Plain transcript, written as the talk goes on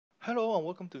Hello and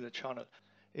welcome to the channel.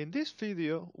 In this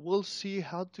video, we'll see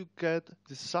how to get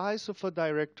the size of a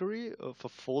directory of a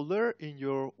folder in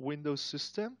your Windows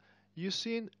system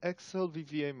using Excel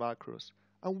VBA macros.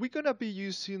 And we're going to be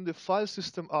using the file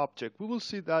system object. We will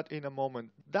see that in a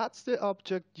moment. That's the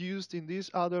object used in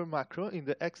this other macro in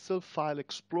the Excel File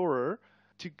Explorer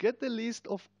to get the list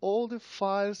of all the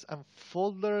files and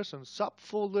folders and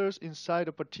subfolders inside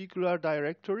a particular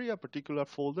directory, a particular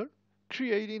folder,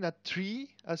 creating a tree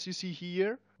as you see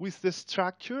here with the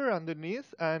structure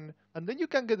underneath, and then you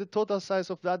can get the total size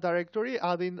of that directory,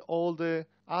 adding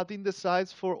the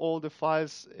size for all the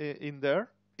files in there.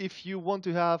 If you want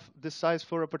to have the size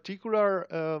for a particular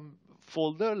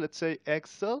folder, let's say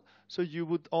Excel, so you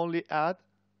would only add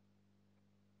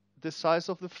the size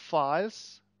of the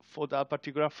files for that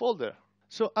particular folder.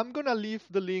 So I'm gonna leave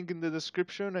the link in the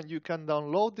description and you can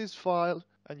download this file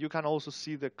and you can also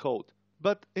see the code.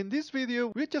 But in this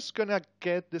video, we're just gonna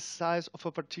get the size of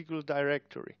a particular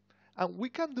directory. And we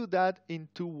can do that in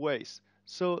two ways.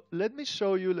 So let me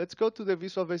show you. Let's go to the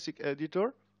Visual Basic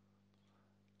editor.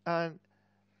 And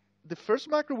the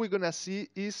first macro we're gonna see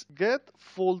is get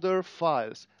folder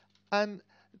files. And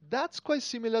that's quite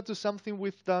similar to something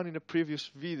we've done in a previous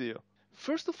video.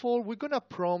 First of all, we're gonna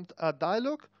prompt a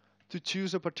dialog to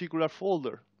choose a particular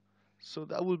folder. So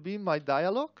that will be my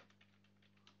dialog.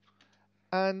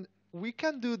 And we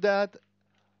can do that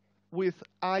with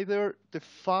either the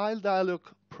file dialog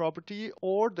property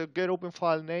or the get open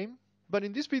file name. But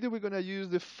in this video, we're going to use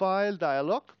the file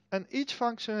dialog, and each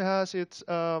function has its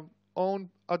own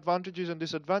advantages and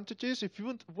disadvantages. If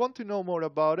you want to know more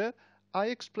about it, I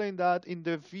explained that in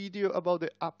the video about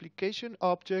the application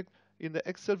object in the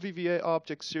Excel VBA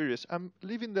object series. I'm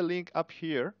leaving the link up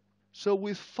here. So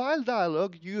with file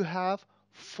dialog, you have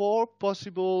 4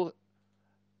 possible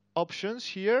options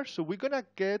here. So we're gonna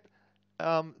get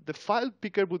the file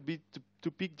picker would be to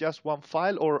pick just one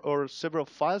file or several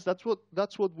files. That's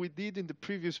what we did in the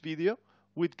previous video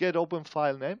with get open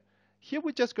file name. Here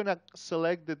we're just gonna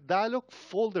select the dialog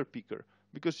folder picker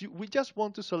because we just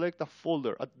want to select a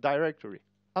folder, a directory.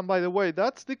 And by the way,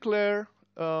 that's declared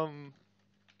as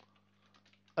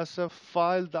a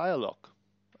file dialog,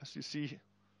 as you see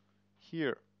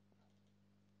here.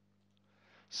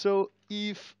 So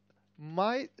if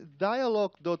my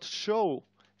dialog.show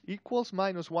equals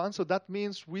 -1, so that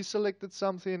means we selected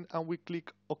something and we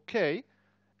click OK,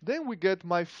 then we get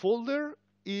my folder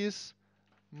is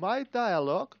my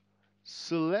dialog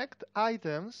select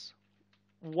items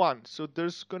 1. So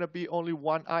there's going to be only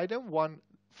one item, one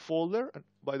folder. And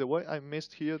by the way, I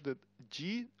missed here the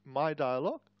G, my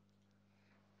dialog.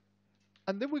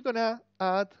 And then we're going to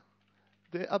add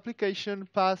the application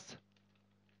path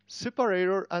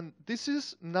separator, and this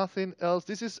is nothing else.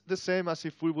 This is the same as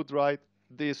if we would write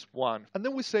this one. And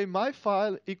then we say my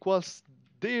file equals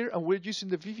dir, and we're using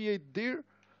the VBA dir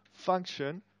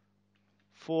function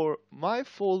for my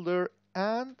folder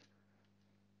and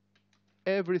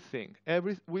everything.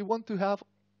 We want to have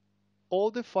all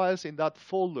the files in that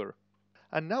folder.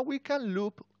 And now we can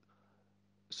loop.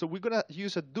 So we're gonna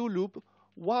use a do loop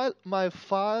while my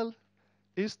file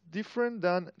is different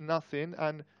than nothing.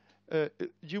 And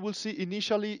you will see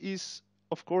initially is,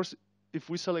 of course, if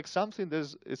we select something,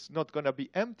 it's not going to be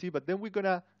empty, but then we're going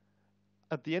to,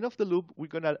 at the end of the loop, we're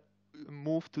going to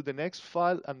move to the next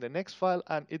file and the next file,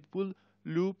 and it will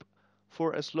loop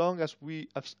for as long as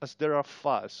there are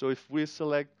files. So if we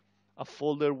select a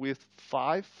folder with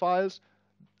 5 files,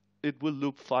 it will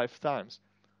loop 5 times.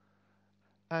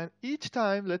 And each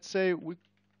time, let's say we're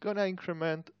going to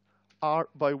increment R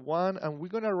by 1, and we're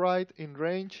going to write in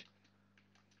range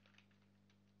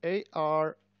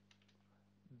AR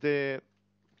the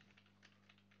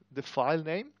file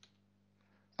name,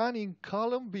 and in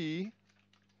column B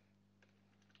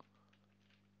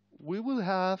we will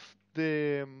have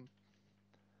the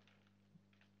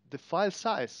file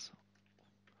size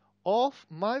of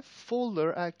my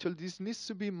folder. Actually, this needs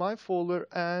to be my folder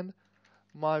and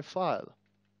my file.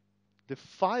 The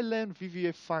file length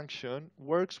VBA function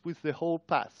works with the whole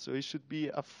path, so it should be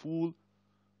a full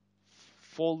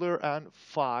folder and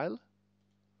file.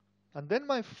 And then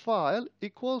my file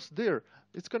equals dir.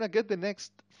 It's going to get the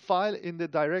next file in the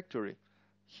directory.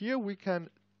 Here we can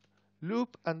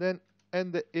loop and then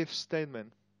end the if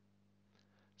statement.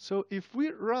 So if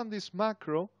we run this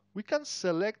macro, we can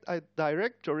select a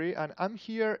directory, and I'm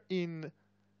here in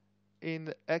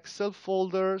Excel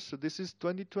folder. So this is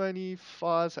 2020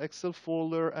 files, Excel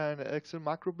folder, and Excel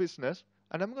Macro Business.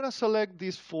 And I'm going to select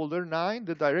this folder 9,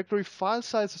 the directory File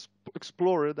Size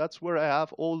Explorer. That's where I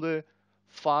have all the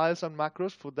files and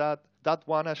macros for that that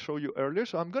one I showed you earlier.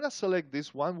 So I'm going to select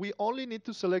this one. We only need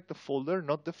to select the folder,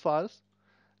 not the files.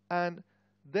 And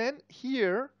then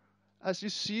here, as you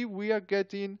see, we are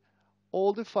getting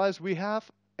all the files. We have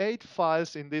 8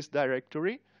 files in this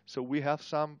directory. So we have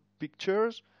some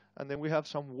pictures, and then we have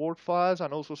some Word files,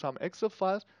 and also some Excel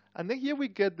files. And then here we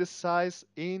get the size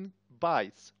in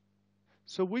bytes.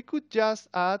 So we could just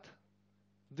add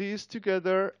these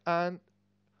together, and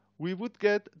we would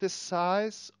get the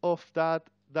size of that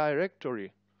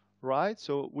directory, right?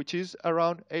 So which is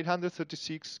around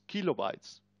 836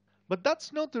 kilobytes. But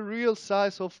that's not the real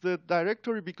size of the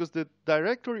directory, because the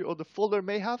directory or the folder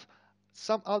may have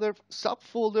some other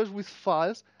subfolders with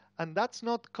files, and that's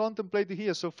not contemplated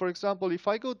here. So for example, if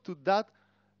I go to that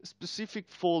specific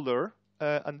folder,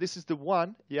 and this is the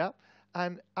one, yeah,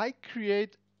 and I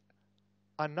create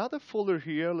another folder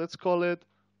here, let's call it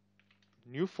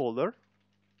new folder,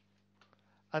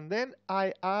 and then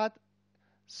I add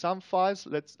some files.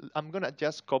 I'm gonna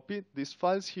just copy these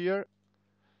files here.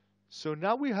 So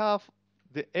now we have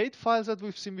the 8 files that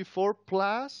we've seen before,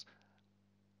 plus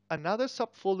another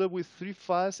subfolder with 3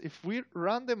 files. If we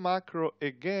run the macro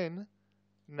again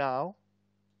now,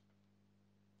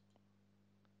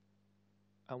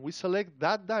 and we select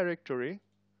that directory,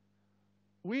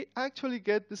 we actually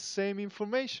get the same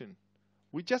information.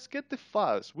 We just get the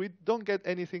files. We don't get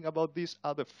anything about this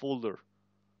other folder.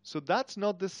 So that's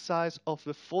not the size of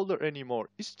the folder anymore.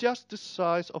 It's just the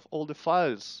size of all the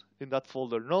files in that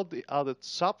folder, not the other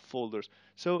subfolders.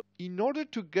 So in order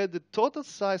to get the total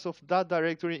size of that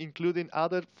directory, including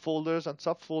other folders and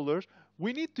subfolders,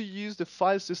 we need to use the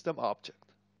FileSystemObject.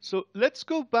 So let's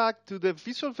go back to the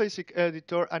Visual Basic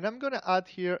editor, and I'm going to add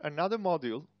here another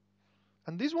module.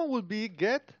 And this one will be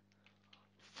get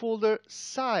folder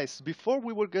size. Before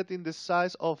we were getting the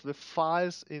size of the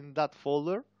files in that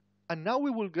folder, and now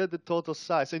we will get the total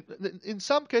size. In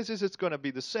some cases, it's going to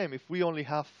be the same if we only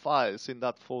have files in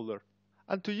that folder.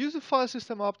 And to use the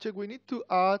FileSystemObject, we need to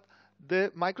add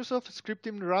the Microsoft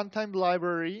Scripting Runtime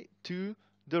library to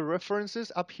the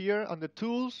references up here on the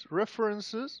Tools,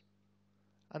 References,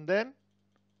 and then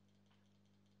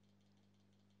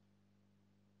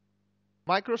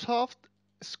Microsoft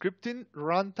Scripting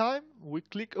Runtime. We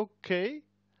click OK,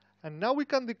 and now we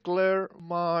can declare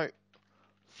my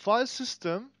file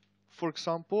system, for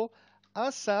example,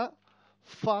 as a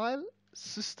file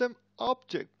system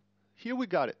object. Here we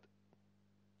got it.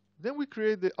 Then we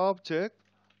create the object.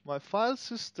 My file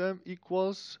system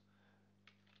equals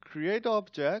create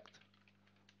object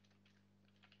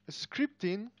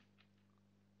scripting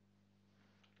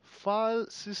file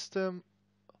system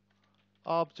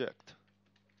object.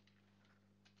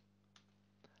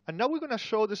 And now we're going to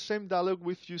show the same dialog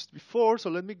we've used before.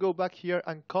 So let me go back here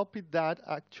and copy that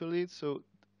actually. So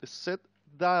the set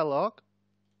dialog.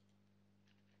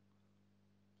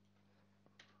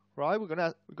 Right,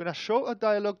 we're gonna show a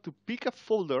dialog to pick a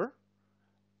folder,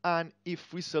 and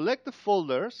if we select the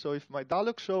folder, so if my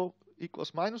dialog show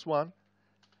equals -1,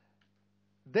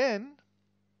 then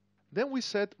we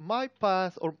set my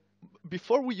path, or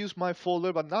before we use my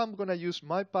folder, but now I'm gonna use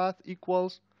my path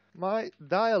equals my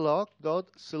dialog dot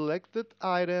selected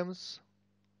items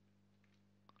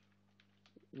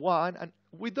 1, and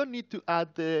we don't need to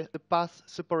add the path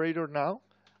separator now,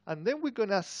 and then we're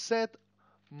gonna set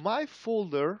my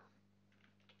folder.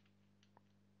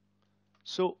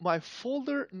 So my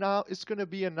folder now is going to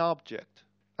be an object,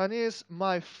 and is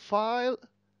my file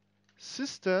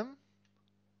system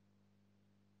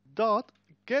dot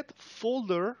get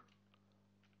folder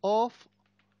of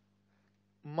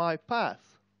my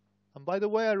path. And by the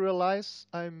way, I realize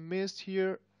I missed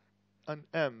here an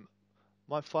M,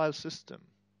 my file system.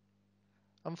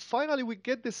 And finally, we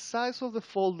get the size of the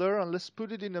folder, and let's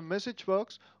put it in a message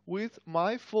box with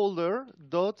my folder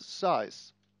dot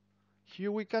size.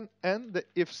 Here we can end the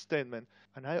if statement.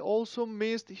 And I also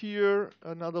missed here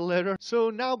another letter. So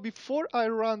now before I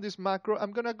run this macro,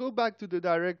 I'm going to go back to the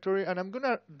directory, and I'm going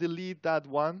to delete that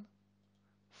one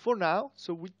for now.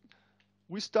 So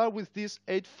we start with these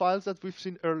 8 files that we've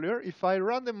seen earlier. If I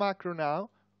run the macro now,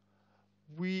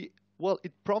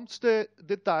 it prompts the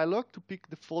dialog to pick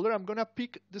the folder. I'm going to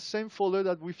pick the same folder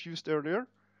that we've used earlier.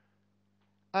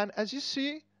 And as you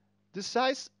see, the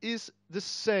size is the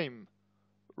same.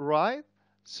 Right?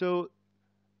 So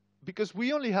because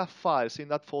we only have files in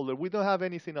that folder, we don't have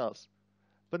anything else.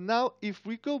 But now if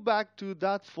we go back to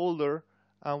that folder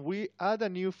and we add a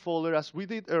new folder as we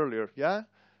did earlier, yeah?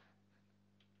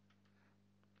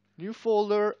 New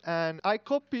folder, and I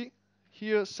copy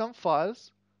here some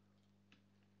files.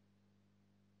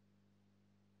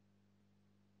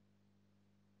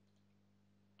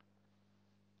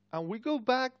 And we go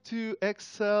back to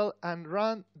Excel and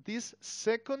run this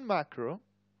second macro.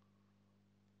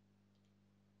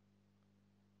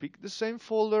 Pick the same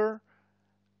folder.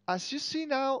 As you see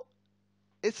now,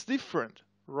 it's different,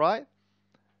 right?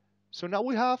 So now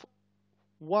we have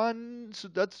so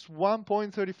that's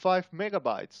 1.35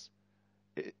 megabytes.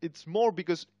 It's more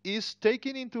because it's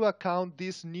taking into account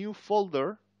this new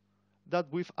folder that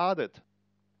we've added.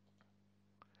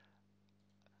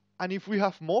 And if we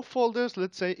have more folders,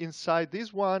 let's say inside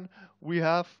this one, we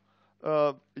have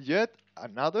yet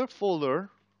another folder.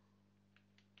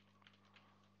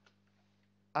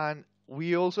 And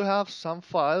we also have some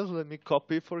files. Let me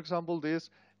copy, for example,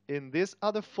 this. In this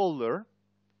other folder,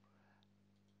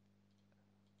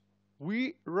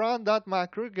 we run that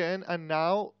macro again, and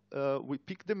now we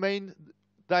pick the main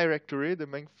directory, the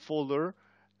main folder,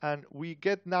 and we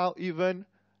get now even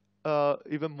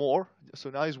more. So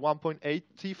now it's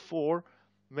 1.84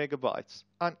 megabytes.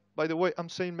 And by the way, I'm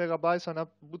saying megabytes, and I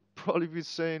would probably be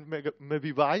saying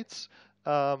maybe bytes.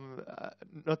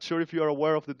 Not sure if you are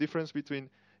aware of the difference between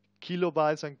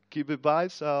kilobytes and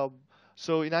kilobytes.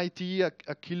 So in IT,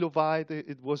 a kilobyte,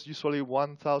 it was usually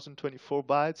 1024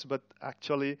 bytes, but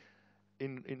actually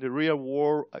in the real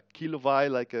world, a kilobyte,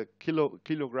 like a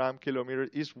kilogram, kilometer,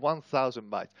 is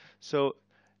 1000 bytes. So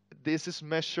this is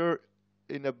measured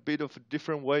in a bit of a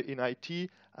different way in IT,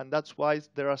 and that's why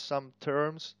there are some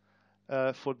terms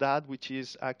for that, which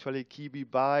is actually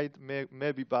kibibyte,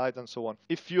 mebibyte, and so on.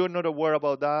 If you're not aware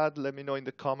about that, let me know in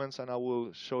the comments, and I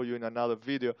will show you in another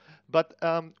video. But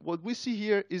what we see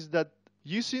here is that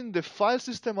using the file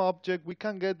system object, we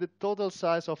can get the total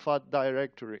size of a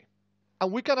directory.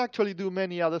 And we can actually do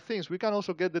many other things. We can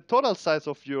also get the total size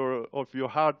of your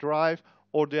hard drive,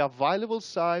 or the available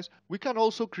size. We can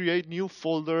also create new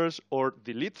folders or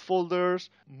delete folders,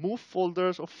 move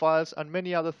folders of files, and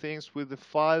many other things with the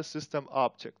file system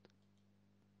object.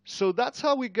 So that's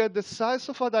how we get the size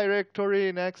of a directory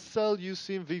in Excel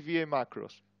using VBA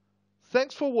macros.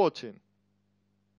 Thanks for watching.